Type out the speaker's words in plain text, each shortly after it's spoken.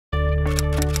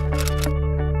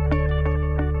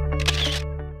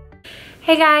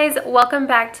Hey guys, welcome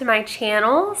back to my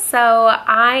channel. So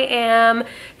I am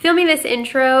filming this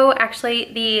intro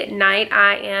actually the night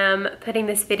I am putting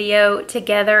this video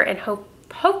together and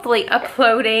hopefully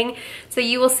uploading. So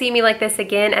you will see me like this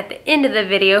again at the end of the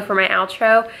video for my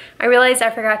outro. I realized I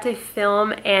forgot to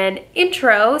film an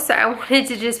intro, so I wanted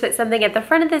to just put something at the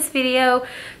front of this video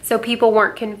so people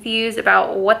weren't confused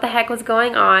about what the heck was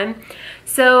going on.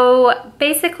 So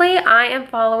basically I am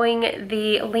following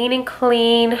the Lean and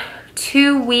Clean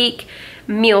 2-week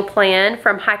meal plan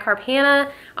from High Carb Hannah.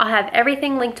 I'll have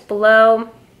everything linked below.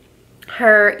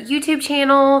 Her YouTube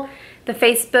channel, the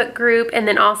Facebook group, and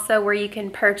then also where you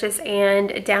can purchase and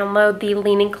download the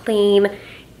Lean and Clean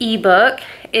ebook.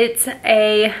 It's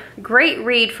a great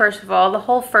read, first of all. The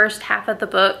whole first half of the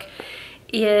book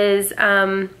is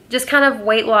just kind of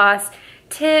weight loss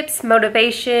tips,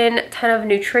 motivation, ton of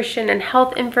nutrition and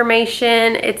health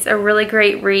information. It's a really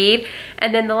great read.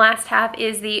 And then the last half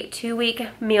is the 2-week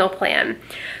meal plan.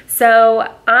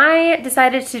 So I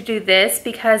decided to do this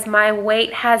because my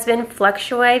weight has been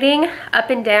fluctuating up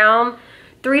and down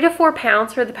 3 to 4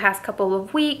 pounds for the past couple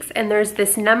of weeks, and there's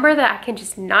this number that I can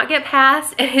just not get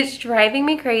past and it's driving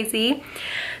me crazy.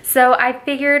 So I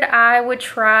figured I would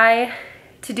try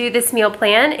to do this meal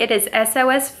plan. It is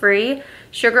SOS free,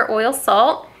 sugar, oil,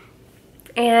 salt.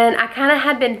 And I kind of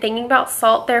had been thinking about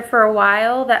salt there for a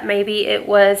while, that maybe it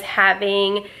was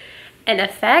having an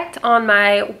effect on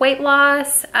my weight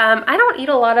loss. I don't eat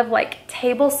a lot of like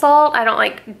table salt. I don't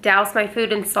like douse my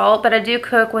food in salt, but I do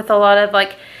cook with a lot of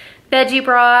like veggie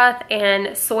broth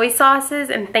and soy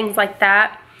sauces and things like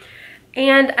that.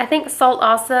 And I think salt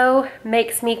also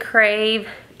makes me crave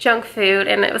junk food,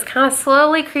 and it was kind of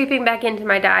slowly creeping back into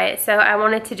my diet. So I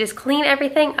wanted to just clean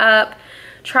everything up,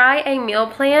 try a meal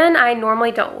plan. I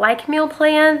normally don't like meal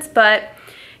plans, but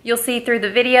you'll see through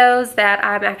the videos that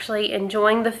I'm actually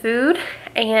enjoying the food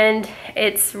and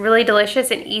it's really delicious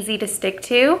and easy to stick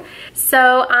to.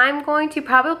 So I'm going to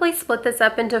probably split this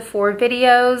up into 4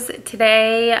 videos.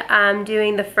 Today I'm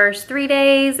doing the first 3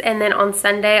 days, and then on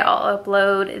Sunday I'll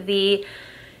upload the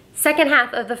second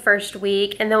half of the first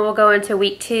week, and then we'll go into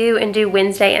week 2 and do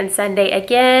Wednesday and Sunday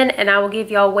again, and I will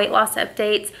give y'all weight loss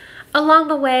updates along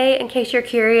the way in case you're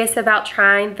curious about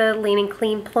trying the Lean and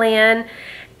Clean plan.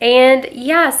 And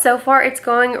yeah, so far it's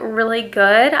going really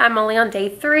good. I'm only on day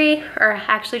 3, or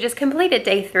actually just completed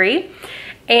day 3,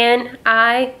 and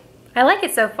I like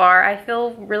it so far. I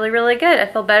feel really good. I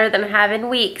feel better than I have in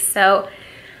weeks, so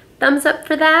thumbs up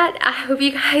for that. I hope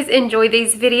you guys enjoy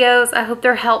these videos. I hope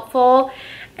they're helpful,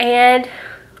 and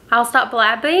I'll stop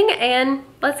blabbing and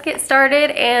let's get started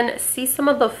and see some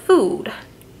of the food.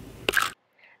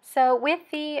 So with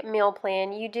the meal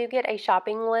plan, you do get a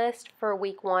shopping list for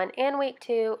week 1 and week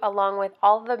 2, along with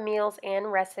all the meals and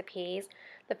recipes.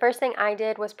 The first thing I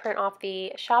did was print off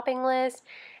the shopping list,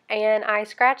 and I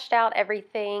scratched out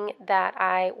everything that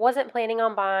I wasn't planning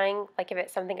on buying, like if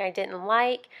it's something I didn't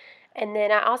like. And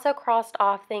then I also crossed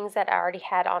off things that I already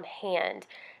had on hand.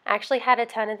 I actually had a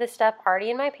ton of this stuff already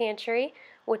in my pantry,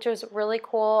 which was really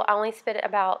cool. I only spent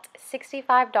about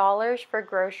 $65 for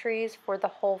groceries for the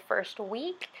whole first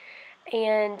week.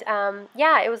 And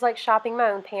yeah, it was like shopping my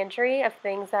own pantry of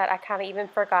things that I kind of even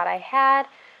forgot I had.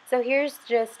 So here's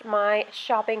just my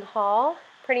shopping haul.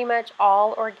 Pretty much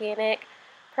all organic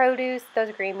produce.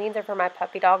 Those green beans are for my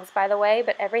puppy dogs, by the way,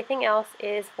 but everything else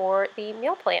is for the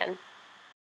meal plan.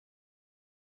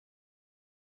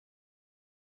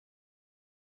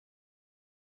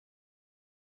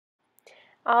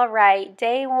 All right,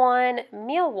 day 1,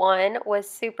 meal 1 was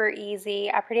super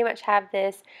easy. I pretty much have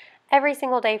this every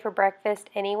single day for breakfast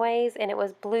anyways, and it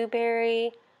was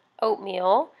blueberry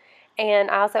oatmeal, and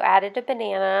I also added a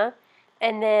banana,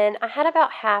 and then I had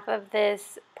about half of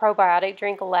this probiotic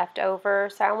drink left over,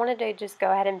 so I wanted to just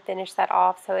go ahead and finish that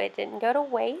off so it didn't go to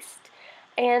waste.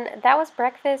 And that was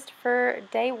breakfast for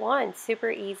day 1,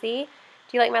 super easy.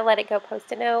 Do you like my Let It Go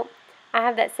Post-it note? I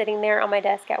have that sitting there on my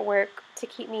desk at work to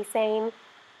keep me sane.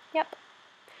 Yep.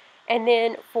 And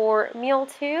then for meal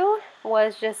 2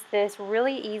 was just this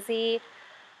really easy,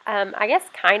 I guess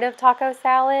kind of taco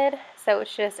salad. So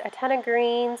it's just a ton of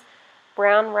greens,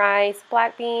 brown rice,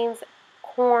 black beans,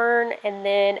 corn, and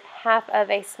then half of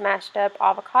a smashed up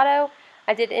avocado.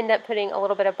 I did end up putting a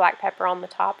little bit of black pepper on the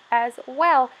top as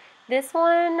well. This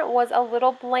one was a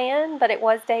little bland, but it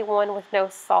was day 1 with no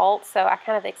salt, so I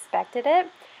kind of expected it.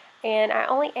 And I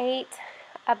only ate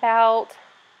about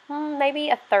maybe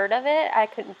a third of it. I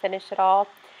couldn't finish it all.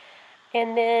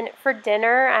 And then for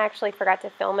dinner, I actually forgot to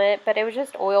film it, but it was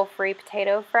just oil-free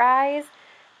potato fries.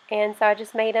 And so I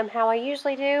just made them how I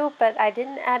usually do, but I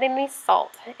didn't add any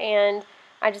salt. And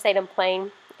I just ate them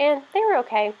plain, and they were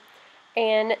okay.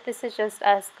 And this is just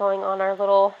us going on our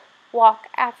little walk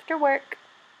after work.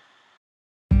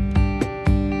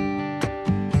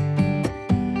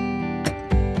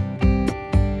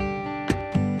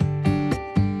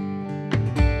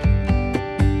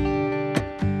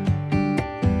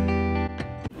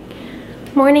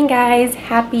 Morning guys,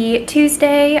 happy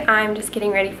Tuesday. I'm just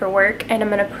getting ready for work and I'm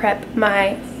gonna prep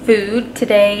my food.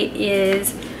 Today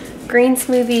is green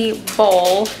smoothie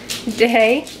bowl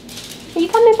day. Are you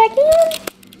coming back in?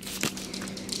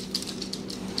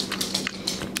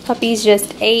 Puppies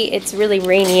just ate. It's really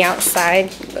rainy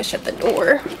outside. Go shut the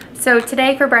door. So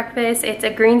today for breakfast, it's a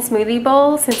green smoothie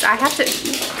bowl. Since I have to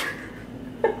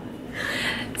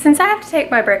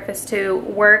take my breakfast to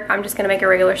work, I'm just gonna make a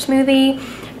regular smoothie.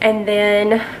 And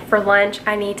then for lunch,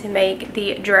 I need to make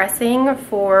the dressing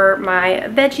for my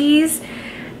veggies.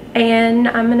 And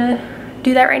I'm gonna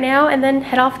do that right now and then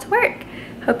head off to work.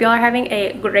 Hope y'all are having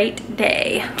a great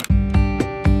day.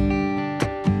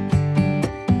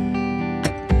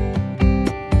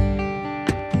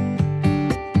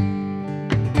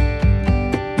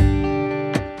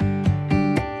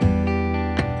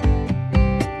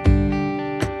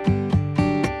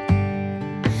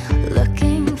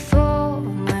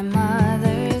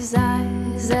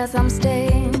 As I'm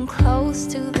staying close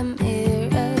to the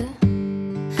mirror,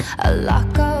 a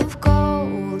lock of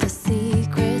gold, a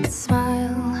secret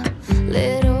smile,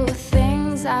 little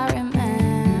things I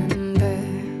remember.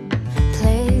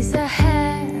 Place a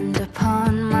hand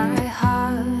upon my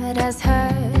heart as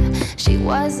her, she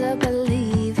was a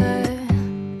believer.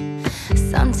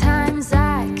 Sometimes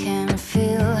I can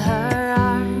feel her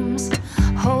arms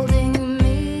holding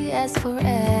me as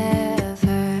forever.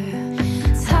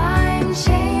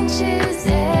 Changes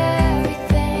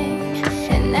everything,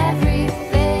 and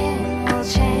everything will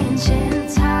change in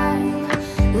time.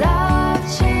 Love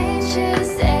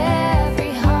changes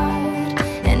every heart,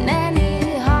 and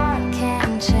any heart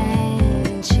can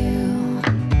change you.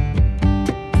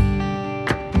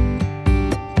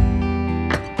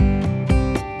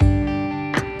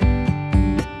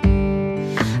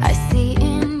 I see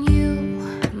in you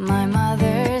my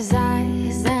mother's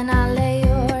eyes, and I lay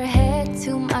your head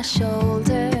to my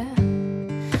shoulder.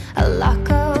 A lock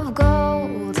of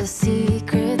gold, a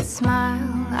secret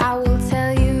smile, I will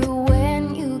tell you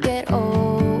when you get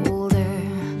older.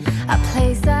 I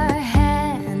place a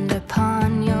hand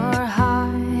upon your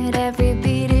heart, every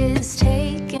beat is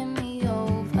taking me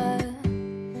over.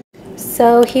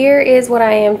 So here is what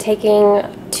I am taking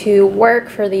to work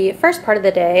for the first part of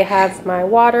the day. I have my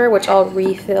water, which I'll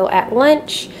refill at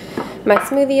lunch, my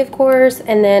smoothie of course,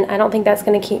 and then I don't think that's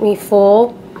going to keep me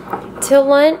full till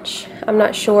lunch. I'm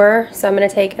not sure, so I'm going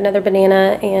to take another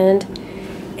banana and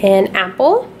an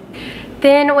apple.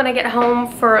 Then when I get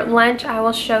home for lunch, I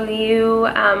will show you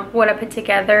what I put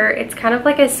together. It's kind of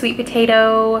like a sweet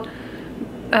potato.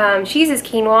 She uses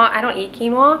quinoa. I don't eat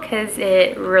quinoa because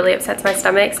it really upsets my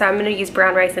stomach, so I'm going to use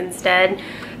brown rice instead.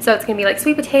 So it's going to be like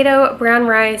sweet potato, brown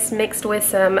rice mixed with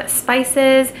some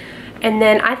spices, and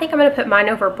then I think I'm going to put mine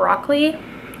over broccoli,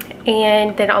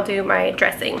 and then I'll do my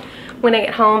dressing when I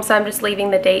get home. So I'm just leaving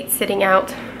the dates sitting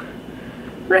out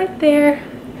right there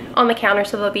on the counter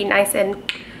so they'll be nice and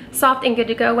soft and good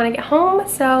to go when I get home.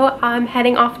 So I'm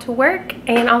heading off to work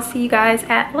and I'll see you guys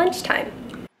at lunchtime.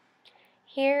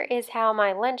 Here is how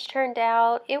my lunch turned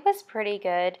out. It was pretty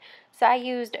good. So I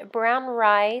used brown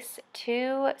rice,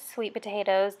 2 sweet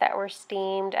potatoes that were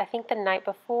steamed I think the night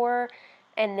before,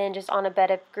 and then just on a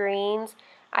bed of greens.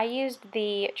 I used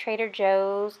the Trader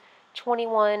Joe's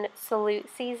 21 Salute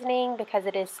seasoning because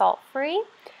it is salt free.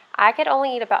 I could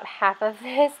only eat about half of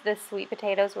this. The sweet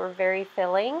potatoes were very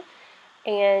filling,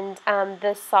 and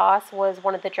the sauce was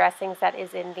one of the dressings that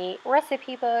is in the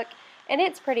recipe book, and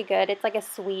it's pretty good. It's like a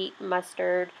sweet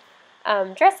mustard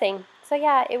dressing. So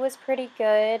yeah, it was pretty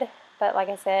good, but like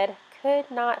I said,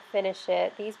 could not finish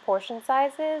it. These portion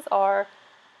sizes are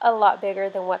a lot bigger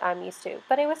than what I'm used to,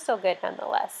 but it was still good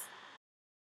nonetheless.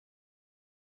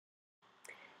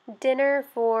 Dinner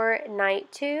for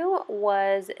night 2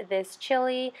 was this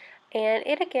chili, and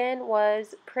it again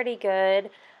was pretty good.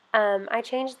 I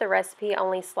changed the recipe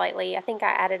only slightly. I think I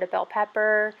added a bell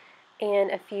pepper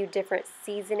and a few different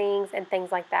seasonings and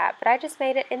things like that, but I just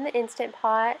made it in the Instant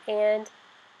Pot, and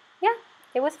yeah,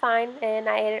 it was fine, and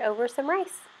I ate it over some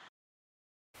rice.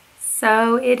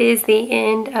 So it is the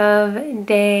end of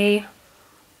day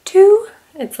 2.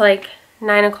 It's like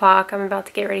 9 o'clock. I'm about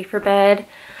to get ready for bed.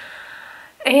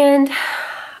 And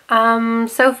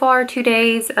so far 2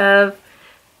 days of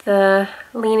the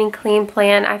lean and clean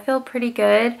plan, I feel pretty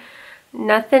good.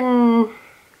 Nothing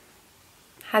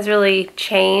has really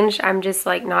changed. I'm just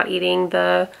like not eating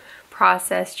the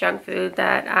processed junk food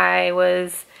that I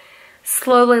was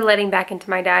slowly letting back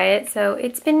into my diet. So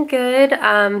it's been good.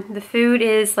 The food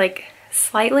is like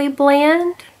slightly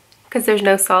bland because there's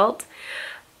no salt,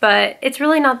 but it's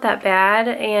really not that bad.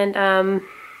 And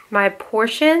my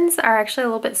portions are actually a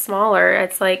little bit smaller.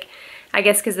 It's like, I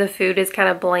guess because the food is kind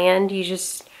of bland, you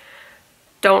just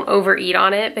don't overeat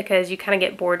on it because you kind of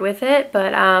get bored with it.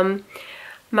 But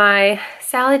my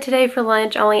salad today for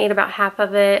lunch, I only ate about half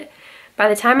of it. By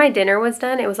the time my dinner was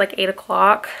done, it was like 8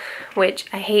 o'clock, which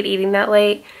I hate eating that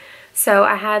late. So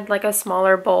I had like a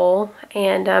smaller bowl,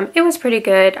 and it was pretty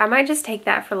good. I might just take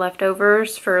that for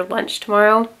leftovers for lunch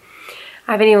tomorrow.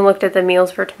 I haven't even looked at the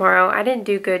meals for tomorrow. I didn't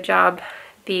do a good job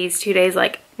these 2 days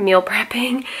like meal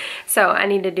prepping, so I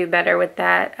need to do better with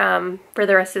that for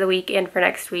the rest of the week and for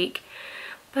next week.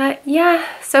 But yeah,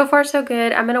 so far so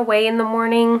good. I'm gonna weigh in the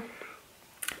morning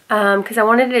because I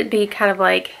wanted it to be kind of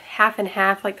like half and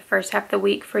half, like the first half of the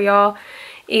week for y'all,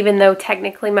 even though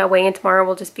technically my weigh-in tomorrow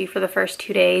will just be for the first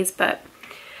 2 days, but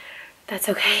that's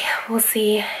okay, we'll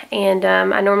see. And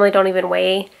I normally don't even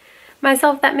weigh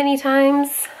myself that many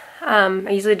times. I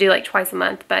usually do like twice a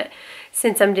month, but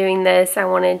since I'm doing this, I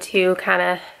wanted to kind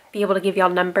of be able to give y'all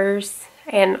numbers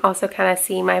and also kind of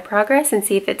see my progress and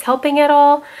see if it's helping at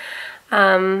all.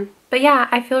 But yeah,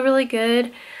 I feel really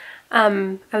good.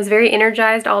 I was very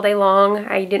energized all day long.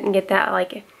 I didn't get that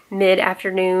like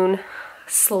mid-afternoon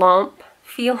slump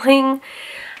feeling.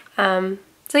 So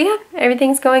yeah,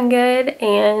 everything's going good,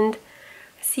 and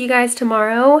see you guys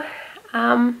tomorrow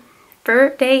for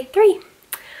day 3.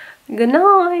 Good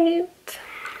night.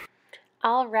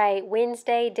 All right,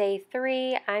 Wednesday, day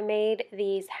 3, I made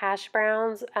these hash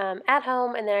browns at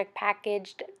home, and then I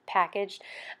packaged.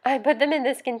 I put them in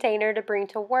this container to bring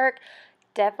to work.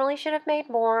 Definitely should have made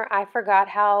more. I forgot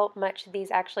how much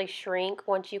these actually shrink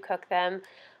once you cook them,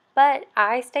 but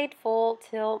I stayed full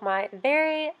till my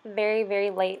very, very, very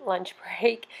late lunch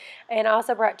break. And I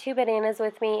also brought 2 bananas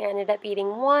with me. I ended up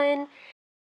eating 1.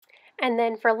 And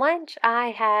then for lunch,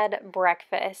 I had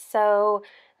breakfast. So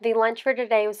the lunch for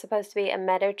today was supposed to be a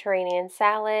Mediterranean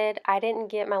salad. I didn't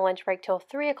get my lunch break till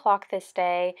 3 o'clock this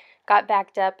day. Got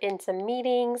backed up in some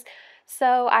meetings.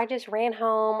 So I just ran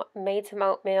home, made some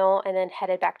oatmeal, and then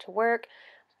headed back to work.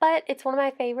 But it's one of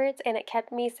my favorites, and it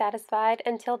kept me satisfied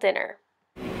until dinner.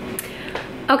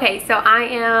 Okay, so I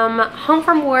am home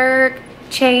from work,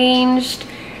 changed,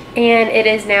 and it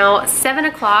is now 7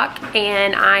 o'clock,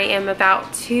 and I am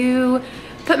about to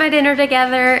put my dinner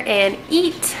together and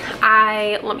eat.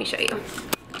 Let me show you.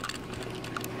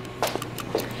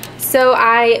 So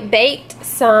I baked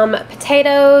some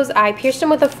potatoes. I pierced them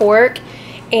with a fork,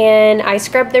 and I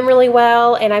scrubbed them really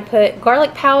well, and I put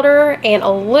garlic powder and a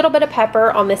little bit of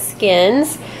pepper on the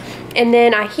skins. And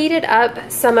then I heated up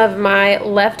some of my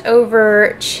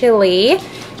leftover chili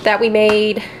that we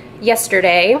made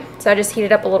yesterday. So I just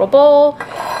heated up a little bowl.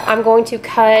 I'm going to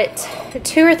cut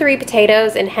 2 or 3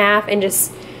 potatoes in half and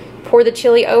just pour the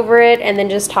chili over it, and then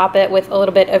just top it with a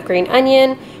little bit of green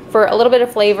onion for a little bit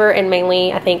of flavor, and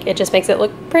mainly I think it just makes it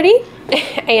look pretty.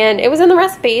 And it was in the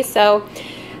recipe, so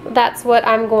that's what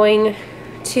I'm going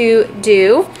to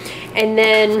do. And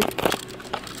then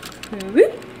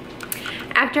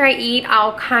after I eat,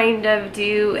 I'll kind of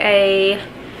do a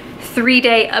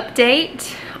 3-day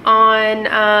update on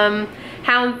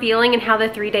how I'm feeling and how the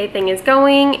 3-day thing is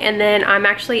going. And then I'm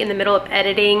actually in the middle of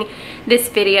editing this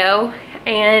video,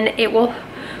 and it will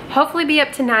hopefully be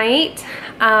up tonight.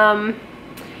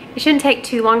 It shouldn't take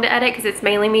too long to edit because it's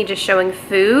mainly me just showing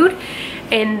food.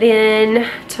 And then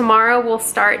tomorrow we'll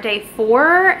start day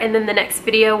 4, and then the next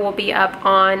video will be up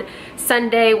on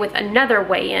Sunday with another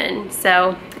weigh-in.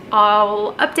 So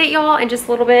I'll update y'all in just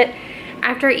a little bit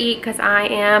after I eat because I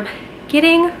am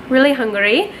getting really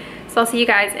hungry. So I'll see you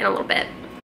guys in a little bit.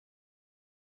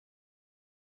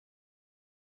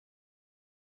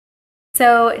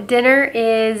 So dinner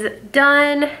is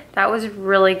done. That was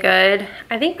really good.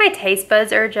 I think my taste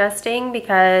buds are adjusting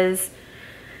because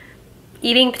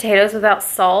eating potatoes without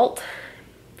salt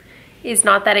is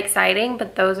not that exciting,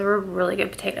 but those were really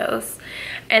good potatoes.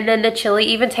 And then the chili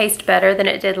even tastes better than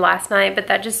it did last night, but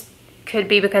that just could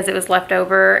be because it was left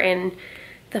over and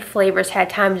the flavors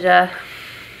had time to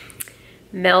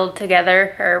meld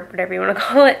together, or whatever you want to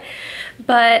call it.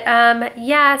 But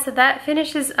yeah, so that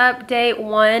finishes up day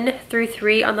 1 through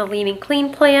 3 on the lean and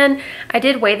clean plan. I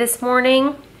did weigh this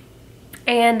morning,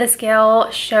 and the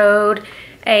scale showed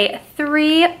a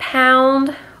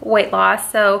 3-pound weight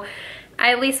loss. So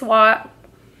I at least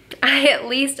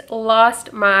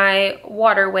lost my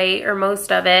water weight, or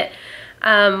most of it.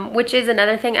 which is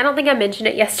another thing. I don't think I mentioned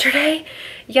it yesterday.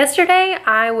 Yesterday,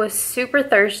 I was super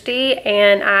thirsty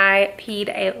and I peed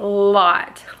a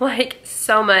lot, like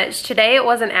so much. Today, it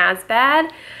wasn't as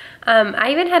bad.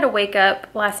 I even had to wake up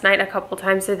last night a couple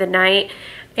times through the night,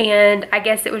 and I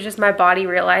guess it was just my body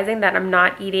realizing that I'm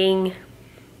not eating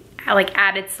like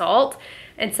added salt,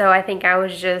 and so I think I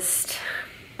was just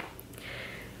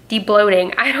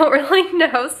de-bloating. I don't really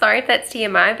know. Sorry if that's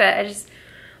TMI, but I just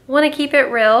want to keep it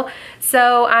real.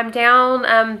 So I'm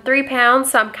down 3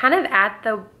 pounds, so I'm kind of at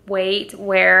the weight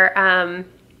where I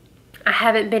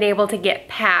haven't been able to get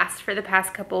past for the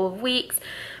past couple of weeks.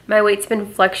 My weight's been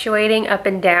fluctuating up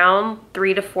and down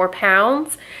 3 to 4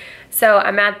 pounds. So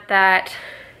I'm at that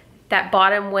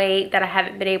bottom weight that I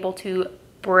haven't been able to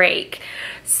break.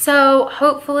 So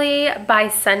hopefully by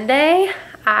Sunday,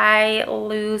 I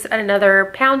lose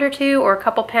another pound or two or a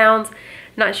couple pounds.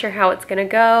 Not sure how it's gonna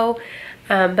go.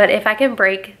 But if I can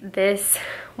break this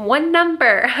one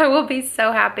number, I will be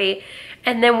so happy.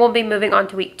 And then we'll be moving on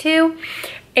to week 2.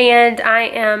 And I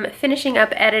am finishing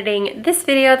up editing this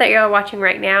video that you're watching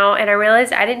right now, and I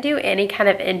realized I didn't do any kind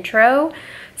of intro,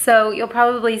 so you'll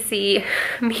probably see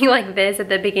me like this at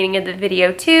the beginning of the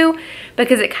video too,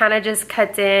 because it kind of just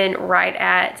cuts in right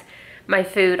at my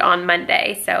food on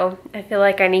Monday, so I feel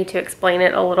like I need to explain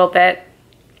it a little bit.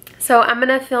 So I'm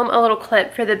gonna film a little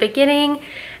clip for the beginning,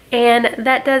 and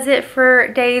that does it for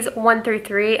days 1 through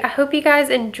 3. I hope you guys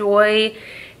enjoy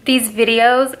these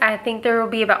videos. I think there will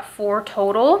be about 4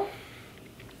 total.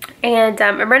 And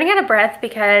I'm running out of breath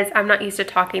because I'm not used to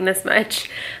talking this much.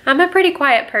 I'm a pretty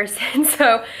quiet person,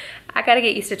 so I gotta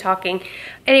get used to talking.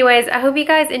 Anyways, I hope you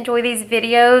guys enjoy these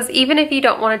videos. Even if you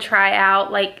don't want to try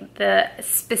out like the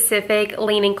specific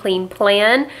lean and clean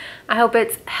plan, I hope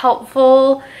it's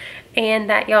helpful and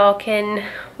that y'all can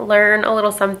learn a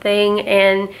little something.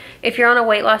 And if you're on a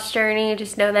weight loss journey,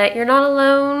 just know that you're not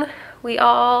alone. We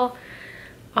all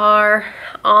are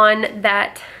on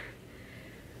that,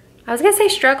 I was gonna say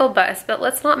struggle bus, but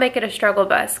let's not make it a struggle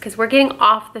bus because we're getting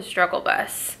off the struggle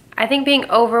bus. I think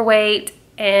being overweight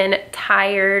and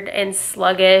tired and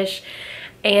sluggish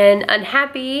and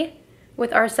unhappy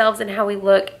with ourselves and how we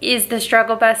look is the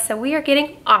struggle bus. So we are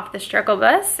getting off the struggle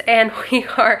bus and we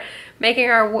are making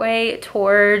our way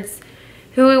towards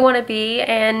who we want to be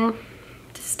and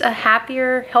just a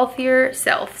happier, healthier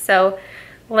self. So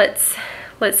let's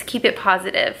keep it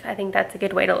positive. I think that's a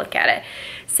good way to look at it.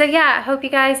 So yeah, I hope you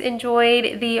guys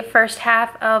enjoyed the first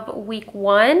half of week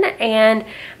 1, and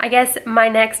I guess my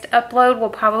next upload will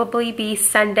probably be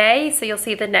Sunday, so you'll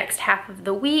see the next half of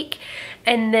the week,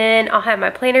 and then I'll have my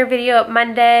planner video up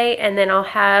Monday, and then I'll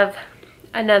have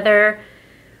another,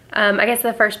 I guess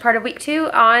the first part of week 2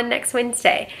 on next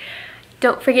Wednesday.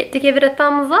 Don't forget to give it a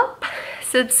thumbs up,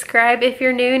 subscribe if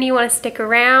you're new and you want to stick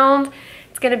around.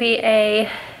 It's gonna be a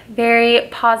very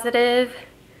positive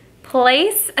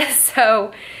place,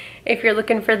 so if you're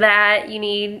looking for that, you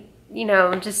need, you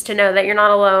know, just to know that you're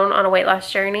not alone on a weight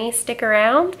loss journey. Stick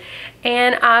around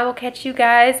and I will catch you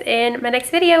guys in my next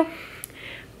video.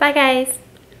 Bye guys.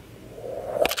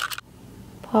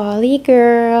 Polly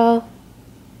girl,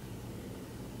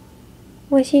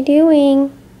 what's you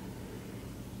doing?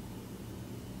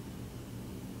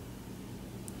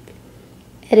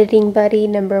 Editing buddy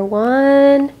number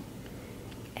 1.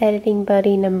 Editing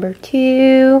buddy number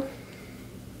 2.